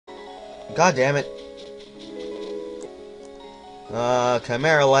God damn it.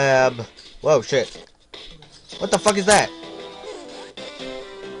 Chimera lab. Whoa, shit. What the fuck is that?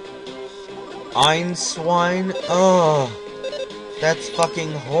 Einswine? Ugh. That's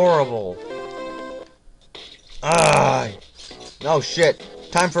fucking horrible. Ah. No shit.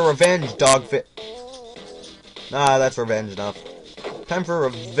 Time for revenge, dogfit. Nah, that's revenge enough. Time for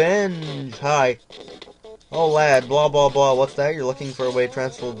revenge. Hi. Oh, lad. Blah, blah, blah. What's that? You're looking for a way to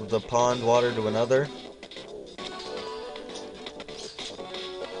transfer the pond water to another?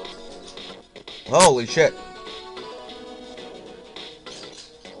 Holy shit.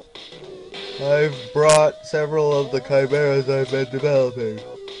 I've brought several of the chimeras I've been developing.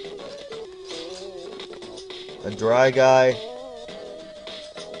 A dry guy.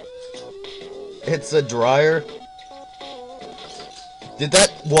 It's a dryer. Did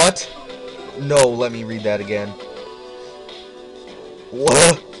that... What? No, let me read that again.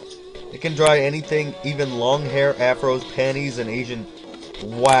 What? It can dry anything, even long hair, afros, panties, and Asian...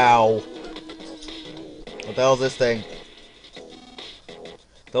 Wow. What the hell is this thing?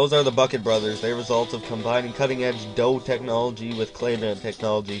 Those are the Bucket Brothers. They result of combining cutting-edge dough technology with clay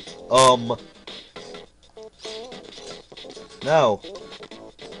technology. No.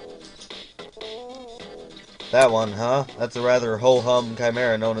 That one, huh? That's a rather ho-hum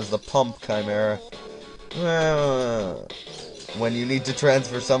chimera known as the pump chimera. When you need to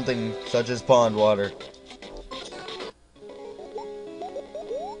transfer something such as pond water.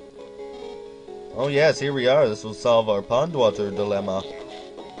 Oh yes, here we are. This will solve our pond water dilemma.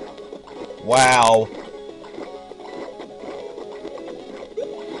 Wow.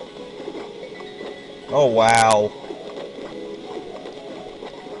 Oh wow.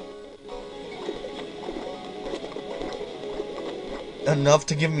 Enough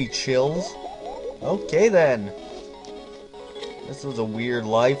to give me chills? Okay then. This was a weird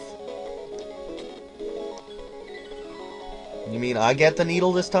life. You mean I get the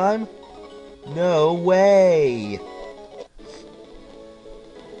needle this time? No way.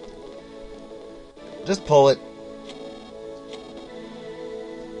 Just pull it.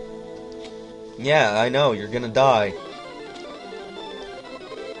 Yeah, I know, you're gonna die.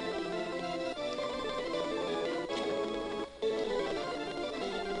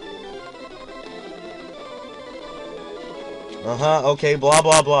 Okay, blah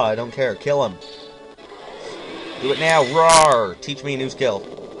blah blah, I don't care. Kill him. Do it now, roar! Teach me a new skill.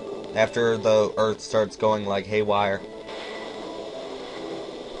 After the earth starts going like haywire.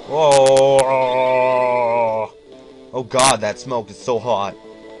 Whoa! Oh god, that smoke is so hot.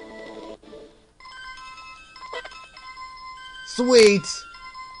 Sweet!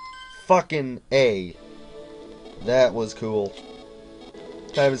 Fucking A. That was cool.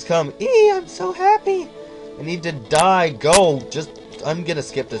 Time has come. I'm so happy! I need to die. Go! I'm gonna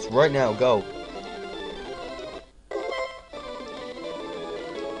skip this right now. Go.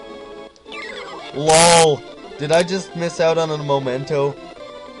 LOL! Did I just miss out on a memento?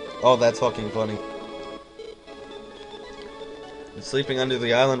 Oh, that's fucking funny. And sleeping under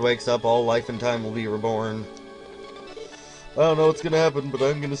the island wakes up, all life and time will be reborn. I don't know what's gonna happen, but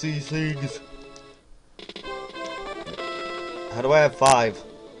I'm gonna see things. How do I have 5?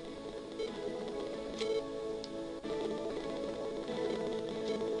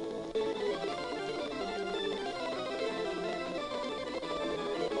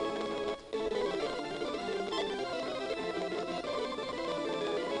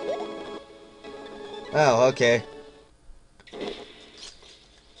 Oh, okay.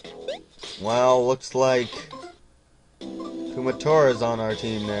 Well, looks like Kumatora's on our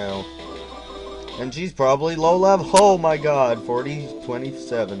team now. And she's probably low level. Oh my god,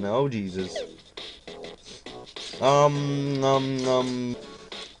 27. Oh Jesus.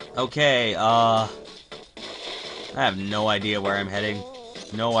 Okay, I have no idea where I'm heading.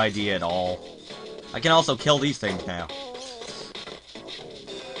 No idea at all. I can also kill these things now.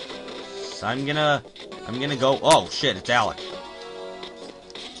 So I'm gonna go. Oh shit, it's Alec.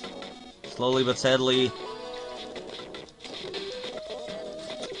 Slowly but steadily.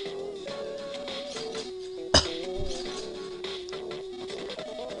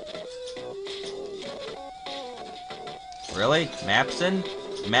 Really? Mapson?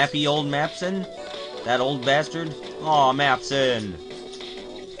 Mappy old Mapson? That old bastard? Aw, Mapson.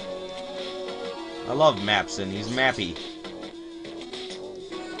 I love Mapson. He's mappy.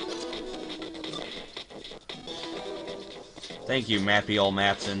 Thank you, mappy old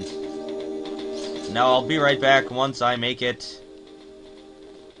Mapson. Now I'll be right back once I make it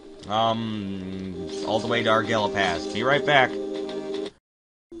all the way to Argilla Pass. Be right back.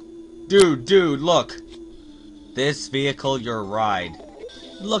 Dude, look. This vehicle, your ride.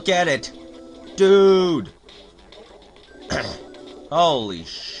 Look at it. Dude! Holy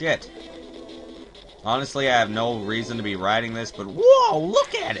shit. Honestly, I have no reason to be riding this, but whoa,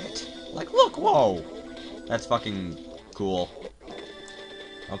 look at it! Like, look, whoa! That's fucking cool.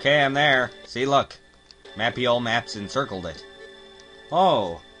 Okay, I'm there. See, look. Mappy old maps encircled it.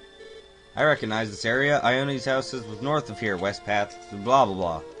 Oh. I recognize this area. Ionia's house is north of here. West path, blah blah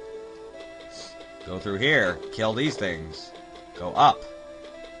blah. Go through here. Kill these things. Go up.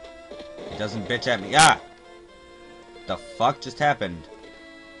 It doesn't bitch at me. Ah! The fuck just happened?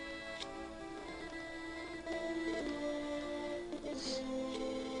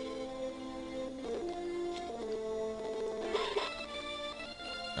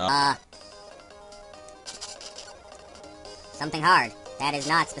 Something hard. That is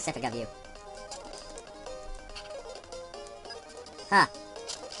not specific of you. Huh.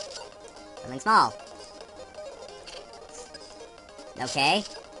 Something small. Okay.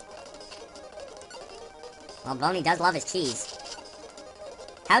 Well, Boney does love his cheese.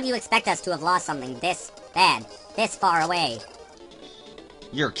 How do you expect us to have lost something this bad, this far away?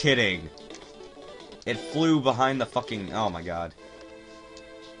 You're kidding. It flew behind the fucking... Oh my god.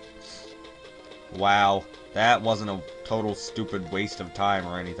 Wow. That wasn't a total stupid waste of time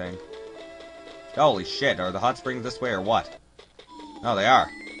or anything. Holy shit, are the hot springs this way or what? Oh, they are.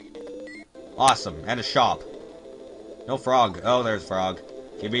 Awesome, and a shop. No frog. Oh, there's frog.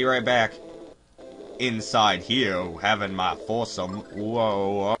 He'll be right back. Inside here, having my foursome.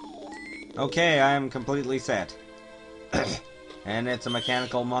 Whoa. Okay, I am completely set. And it's a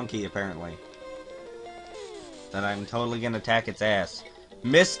mechanical monkey, apparently. That I'm totally gonna attack its ass.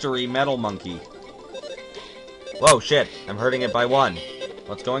 Mystery metal monkey. Whoa, shit. I'm hurting it by one.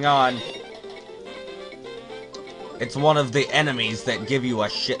 What's going on? It's one of the enemies that give you a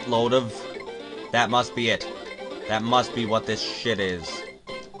shitload of... That must be it. That must be what this shit is.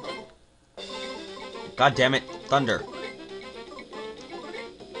 God damn it. Thunder.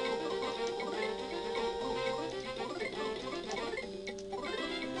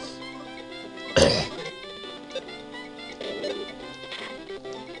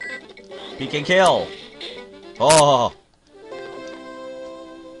 He can kill. Oh.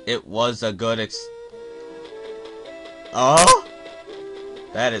 It was a good Oh?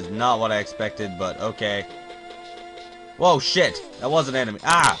 That is not what I expected, but okay. Whoa, shit. That was an enemy.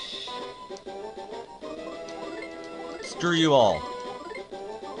 Ah! Screw you all.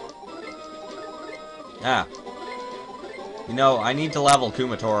 Ah. You know, I need to level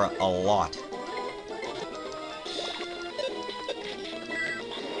Kumatora a lot.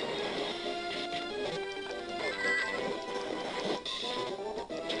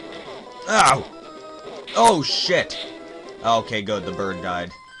 Ow! Oh, shit! Okay, good, the bird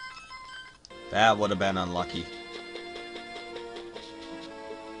died. That would have been unlucky.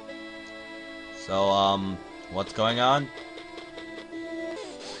 So, what's going on?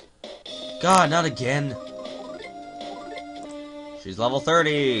 God, not again! She's level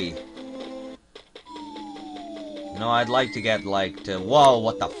 30! You know, I'd like to get, like, to... Whoa,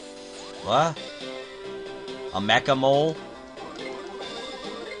 what the... What? A mecha mole?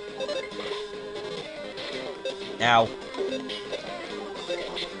 Ow.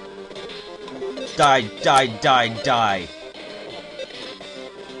 Die, die, die, die.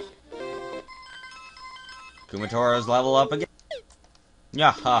 Kumatora's level up again.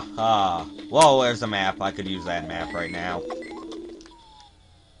 Yeah, ha, ha. Whoa, there's a map. I could use that map right now.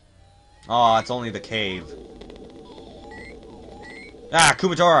 Oh, it's only the cave. Ah,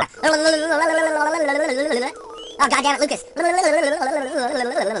 Kumatora! Oh, goddammit, Lucas!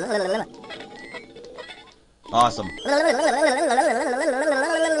 Awesome.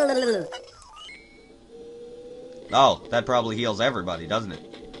 Oh, that probably heals everybody, doesn't it?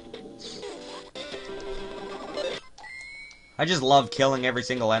 I just love killing every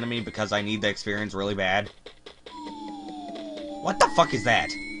single enemy because I need the experience really bad. What the fuck is that?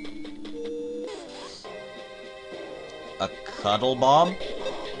 A cuddle bomb?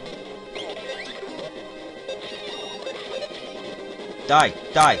 Die,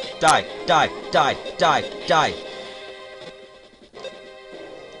 die, die, die, die, die, die.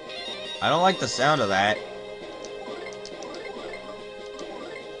 I don't like the sound of that.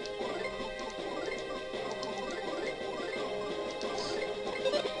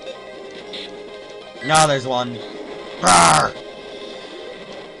 No, there's one. Rawr!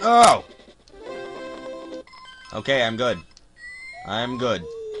 Oh! Okay, I'm good. I'm good.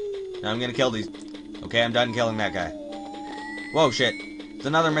 Now I'm gonna kill these. Okay, I'm done killing that guy. Whoa, shit. It's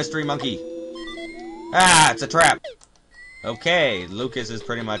another mystery monkey. Ah, it's a trap. Okay, Lucas is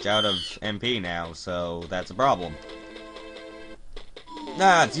pretty much out of MP now, so that's a problem.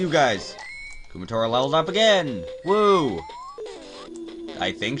 Ah, it's you guys. Kumatora leveled up again! Woo!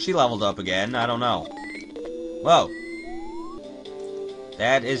 I think she leveled up again, I don't know. Whoa.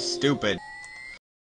 That is stupid.